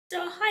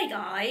So hi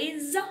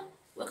guys,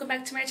 welcome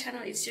back to my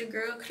channel. It's your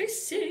girl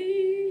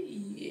Chrissy.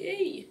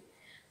 Yay!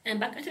 And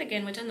back at it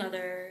again with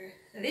another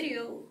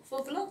video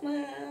for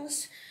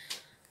Vlogmas.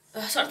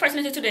 So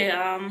unfortunately today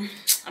I'm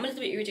a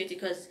little bit irritated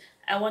because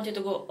I wanted to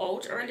go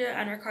out earlier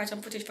and record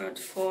some footage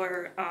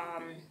for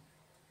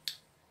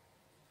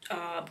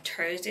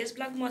Thursday's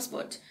Vlogmas,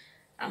 but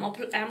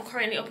I'm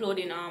currently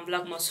uploading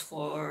Vlogmas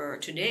for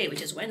today,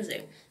 which is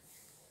Wednesday,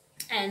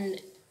 and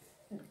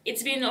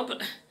it's been up.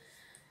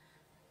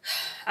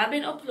 I've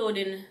been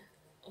uploading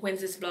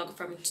Wednesday's vlog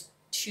from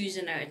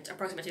Tuesday night,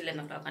 approximately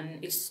 11 o'clock,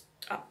 and it's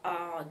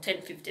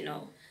 10:50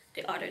 now,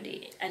 the other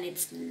day, and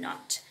it's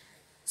not.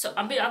 So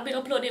I've been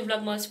uploading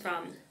Vlogmas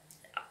from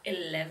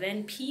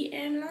 11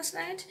 p.m. last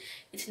night.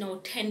 It's now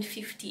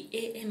 10:50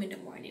 a.m. in the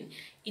morning.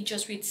 It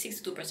just reached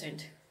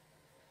 62%.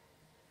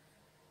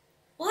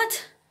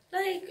 What?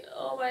 Like,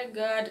 oh my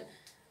god.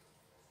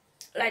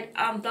 Like,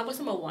 Vlogmas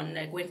number 1,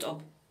 like, went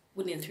up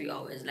within 3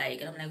 hours. Like,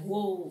 and I'm like,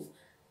 whoa.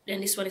 Then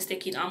this one is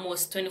taking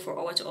almost 24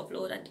 hours to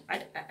upload.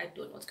 I don't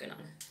know what's going on.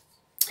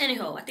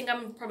 Anyhow, I think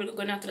I'm probably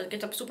gonna have to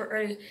get up super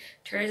early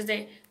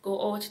Thursday,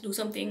 go out, do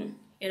something,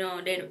 you know,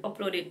 then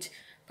upload it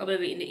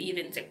probably in the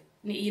evening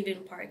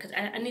part, because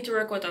I need to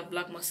work out a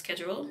Vlogmas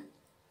schedule,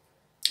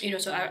 you know.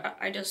 So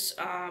I just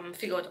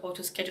figure out how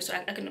to schedule so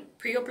I can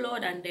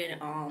pre-upload and then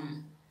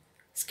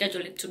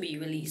schedule it to be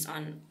released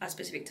on a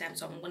specific time.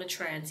 So I'm gonna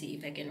try and see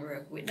if I can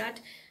work with that.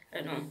 I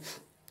don't know.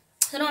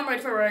 So now I'm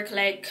ready for work.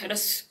 Like, I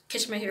just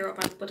catch my hair up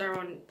and put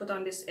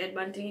on this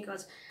headband thing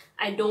because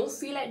I don't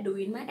feel like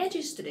doing my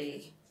edges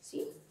today.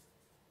 See?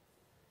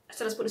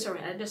 So let's put this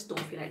around. I just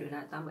don't feel like doing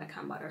that. I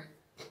can't bother.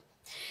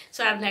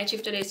 So I have night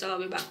shift today, so I'll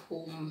be back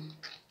home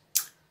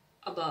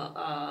about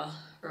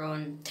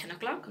around 10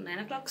 o'clock, 9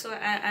 o'clock. So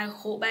I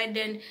hope by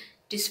then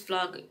this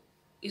vlog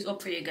is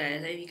up for you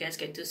guys and you guys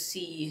get to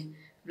see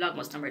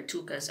Vlogmas number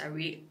 2, because I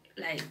really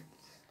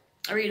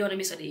don't want to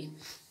miss a day.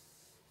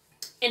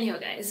 Anyhow,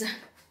 guys.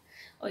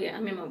 Oh yeah,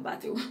 I'm in my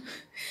bathroom.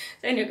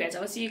 So anyway guys,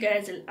 I'll see you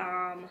guys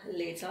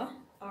later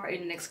or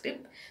in the next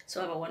clip. So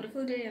have a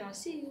wonderful day and I'll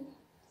see you.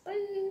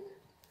 Bye.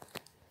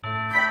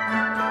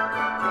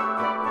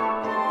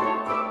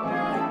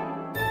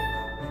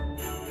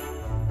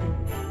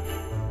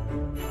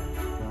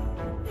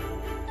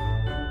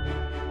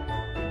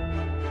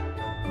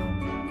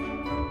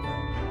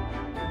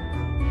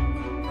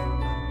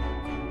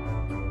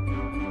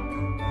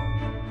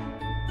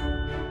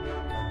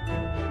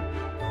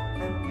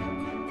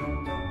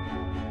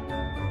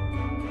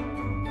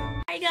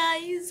 Hi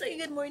guys,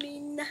 good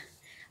morning.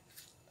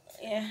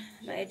 Yeah,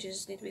 my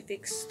edges need to be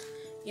fixed.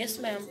 Yes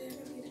ma'am.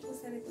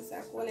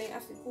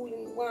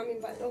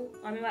 Warming back down.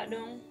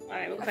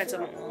 Alright, we'll find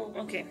some.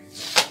 Okay.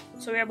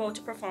 So we're about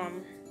to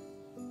perform.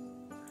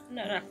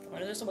 No, I'm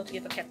just about to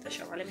give a cat a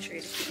shower. Let me show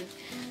you the kitten.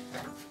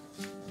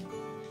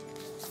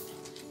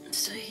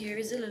 So here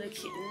is a little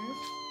kitten.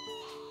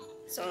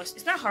 So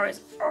it's not her,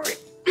 it's alright.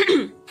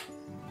 I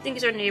think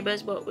it's our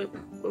neighbors, but we're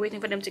waiting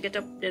for them to get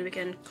up, then we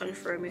can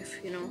confirm if,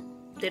 you know,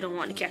 they don't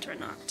want the cat or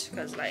not.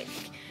 Because, like,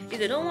 if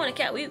they don't want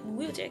the cat,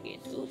 we'll take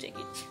it. We'll take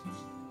it.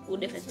 We'll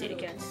definitely take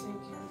the cat.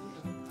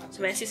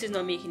 So my sister's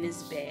not making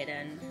his bed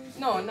and...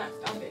 No, not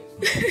bed.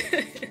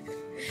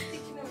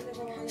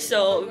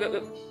 So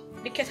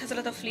the cat has a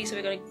lot of fleas, so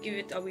we're going to give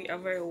it a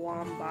very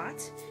warm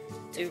bath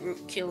to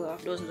kill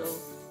off those little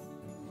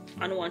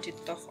unwanted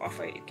stuff off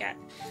our cat.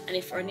 And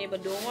if our neighbor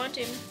don't want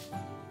him,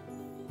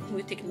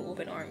 we'll take him with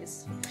open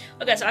arms.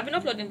 Okay, so I've been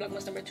uploading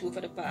Vlogmas number 2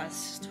 for the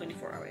past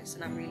 24 hours,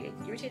 and I'm really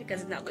irritated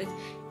because it's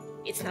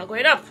not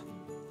going up.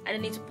 And I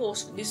need to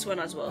post this one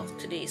as well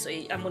today, so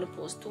I'm going to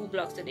post 2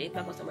 vlogs today,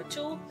 Vlogmas number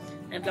 2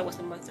 and Vlogmas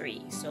number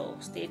 3. So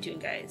stay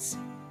tuned, guys.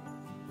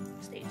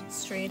 Stay tuned.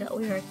 Stray that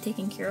we are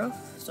taking care of.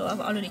 So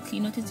I've already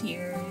cleaned out its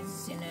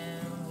ears, you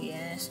know.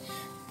 Yes,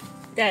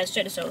 guys,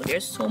 check this out.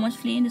 There's so much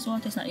flea in this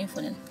water, it's not even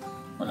funny.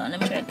 Hold on, let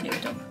me try to clear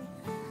it up.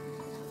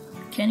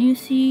 Can you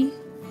see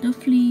the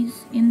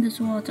fleas in this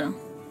water?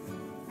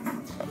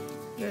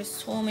 There's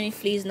so many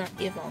fleas, not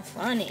even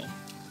funny.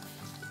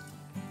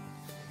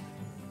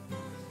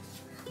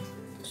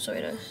 So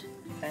just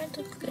trying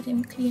to get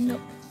him cleaned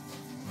up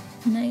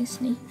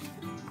nicely.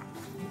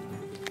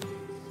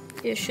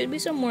 There should be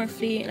some more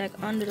flea like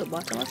under the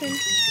bottom of him.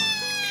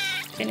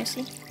 Can you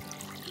see?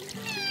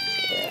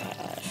 Yeah,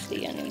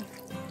 flea on him.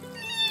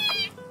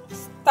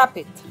 Stop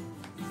it.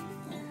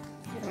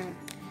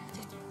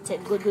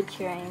 Take good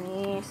care of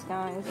your ears,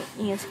 guys.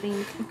 Ears,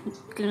 please.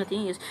 Clean out the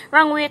ears.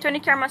 Wrong way, turn the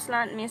camera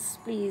slant, miss,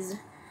 please.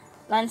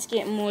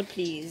 Landscape mode,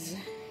 please.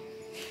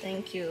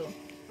 Thank you.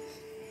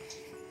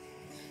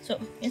 So,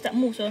 it's that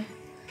move, so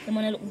the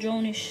one look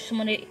brownish. Some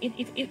of the,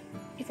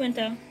 if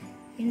winter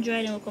in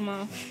dry, then will come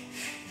off.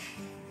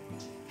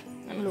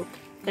 And look,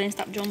 can you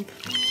stop jump?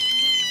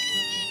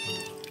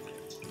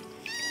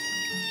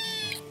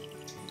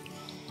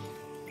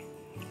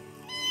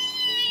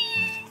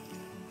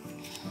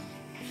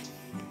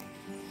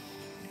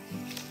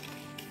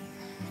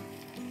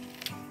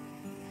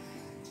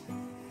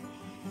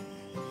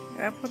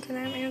 I put the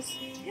name is?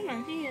 Yeah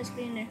man, he is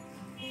clean there.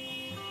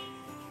 He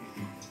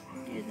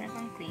is nice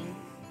and clean.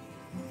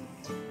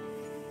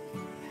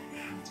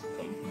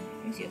 Come,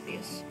 let me see your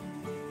face.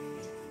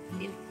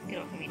 Get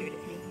off of me, do it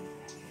with me.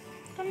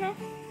 Come now, let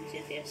me see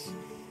your face.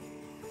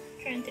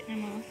 Try and take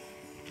them off.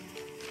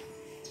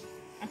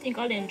 I think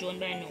I'll enjoy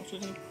by now,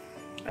 Susan.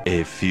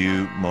 A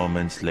few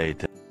moments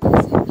later.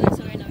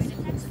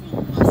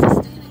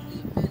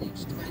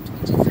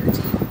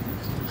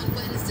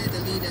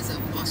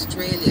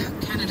 Australia,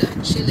 Canada,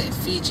 Chile,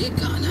 Fiji,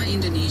 Ghana,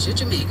 Indonesia,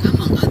 Jamaica,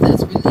 among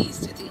others,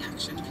 released the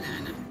action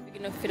plan. We're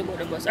gonna fit about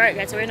the bus. Alright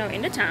guys, so we're now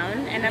in the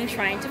town and I'm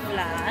trying to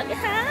vlog.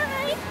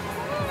 Hi!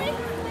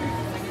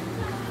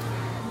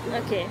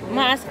 Okay,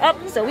 mask up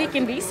so we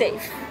can be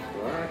safe.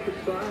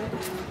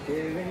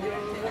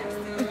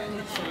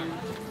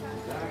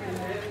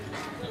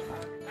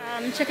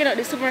 Checking out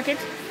the supermarket.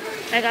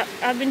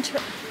 I've been it's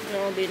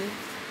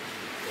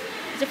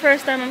the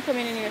first time I'm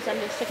coming in here, so I'm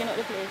just checking out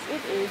the place.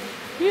 It is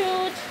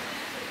huge.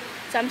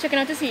 So I'm checking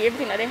out to see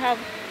everything that they have,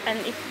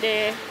 and if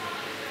they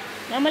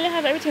normally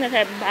have everything that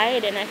I buy,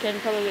 then I can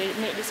probably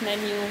make this my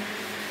new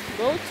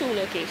go-to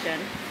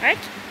location. Right?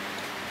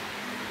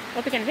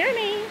 Hope you can hear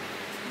me.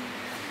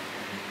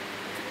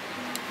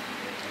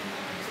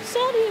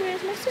 Sorry,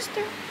 where's my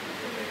sister?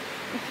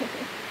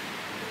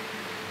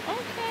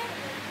 Okay.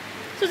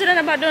 Susan and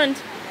about don't.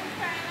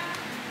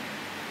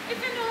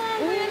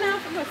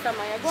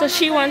 So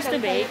she wants to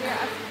bake.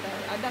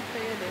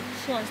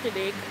 She wants to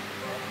bake.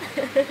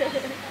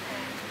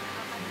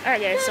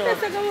 Alright guys, so oh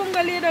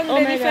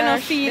my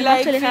gosh, they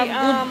actually have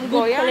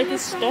good quality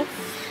stuff.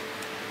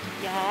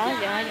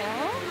 Yeah.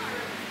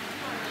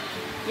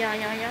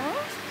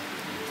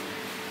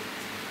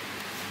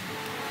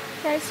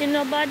 Pricing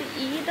nobody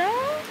either.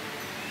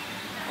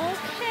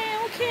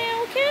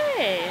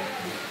 Okay.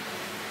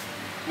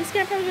 This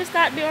can probably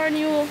start be our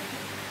new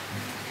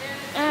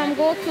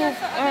go-to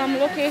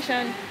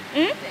location.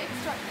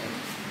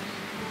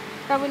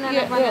 Probably not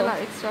a vanilla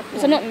extract.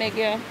 It's a nutmeg,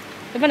 yeah.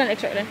 The vanilla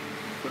extract then.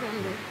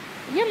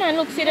 Yeah man,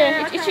 look, see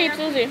there, it's cheap,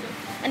 Susie.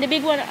 And the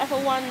big one for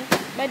one,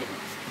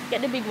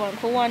 get the big one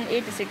for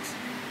 186.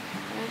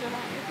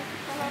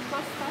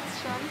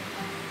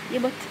 Yeah,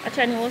 but I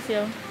try to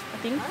wholesale, I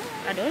think.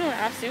 I don't know,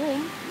 I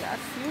assume. You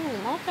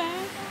assume,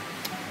 okay.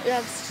 You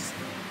have,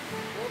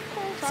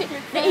 see,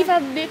 they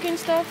even baking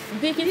stuff.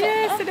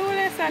 Yes, the whole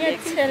is yeah,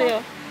 tell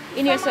you.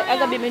 In here, so I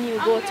gotta be my new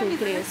go-to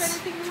place.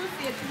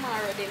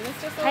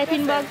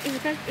 Piping bag, is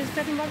it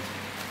piping bag?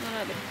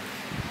 No.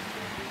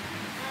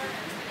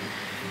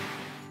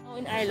 Oh,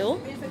 in ILO?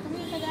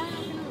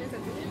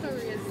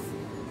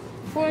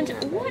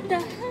 400, what the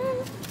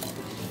hell?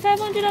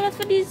 $500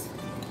 for these?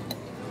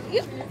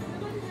 Yeah.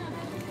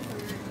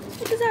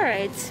 It is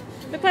alright.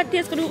 The pot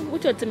tastes good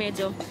with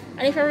tomato.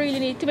 And if I really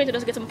need tomato,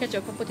 just get some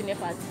ketchup and put in your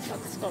pot.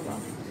 Cover.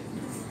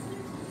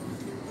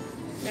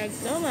 Like,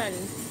 no man.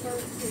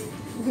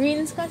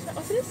 Green scotch,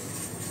 what's this?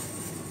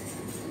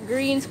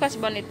 Green scotch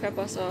bonnet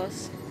pepper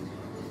sauce.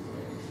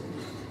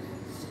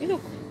 It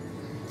look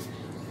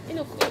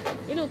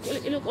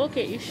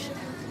okay-ish.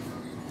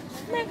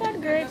 Oh my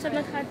god, grapes have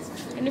not had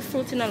any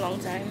fruit in a long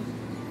time.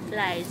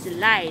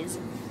 Lies.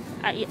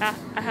 I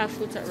have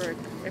fruits at work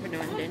every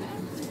now and then.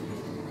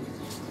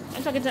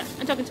 I'm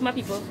talking to my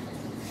people.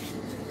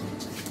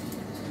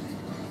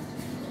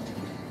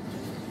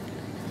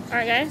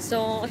 Alright guys,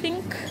 so I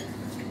think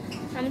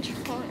I'm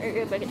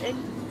trying back egg.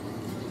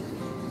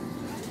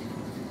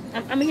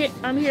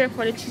 I'm here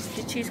for the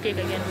cheesecake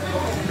again.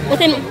 But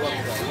then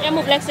I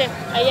move like say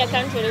I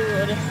can't show the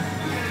road.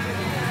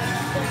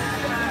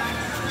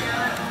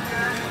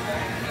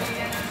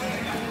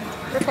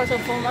 Because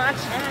of so much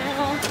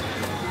now.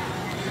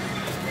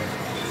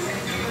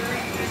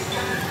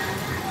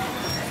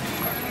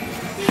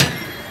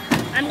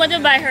 I'm going to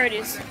buy her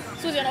this.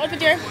 Susie, an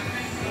outfit here?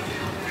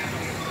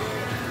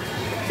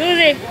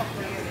 Susie,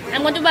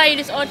 I'm going to buy you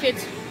this outfit.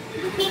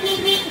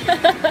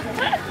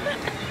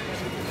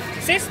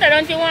 Sister,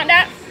 don't you want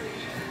that?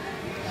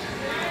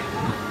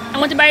 I'm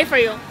going to buy it for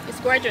you. It's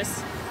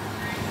gorgeous.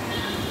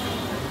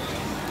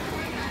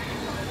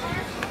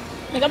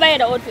 I'm going to buy you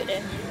the outfit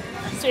then.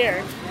 I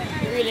swear.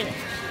 You're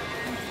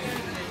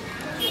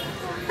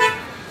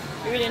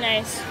really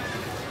nice.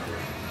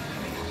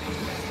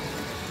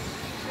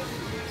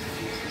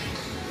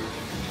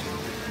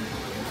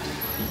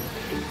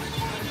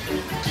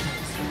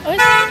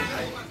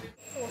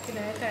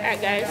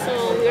 Alright guys, so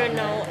we are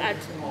now at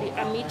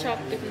the meat shop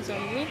getting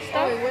some meat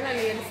stuff. Oh, when I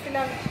still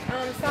have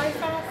soy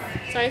sauce?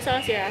 Soy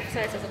sauce, yeah,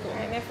 soy sauce at home.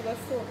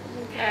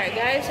 Alright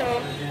guys, so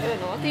I don't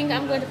know, I think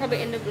I'm going to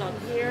probably end the vlog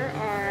here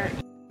or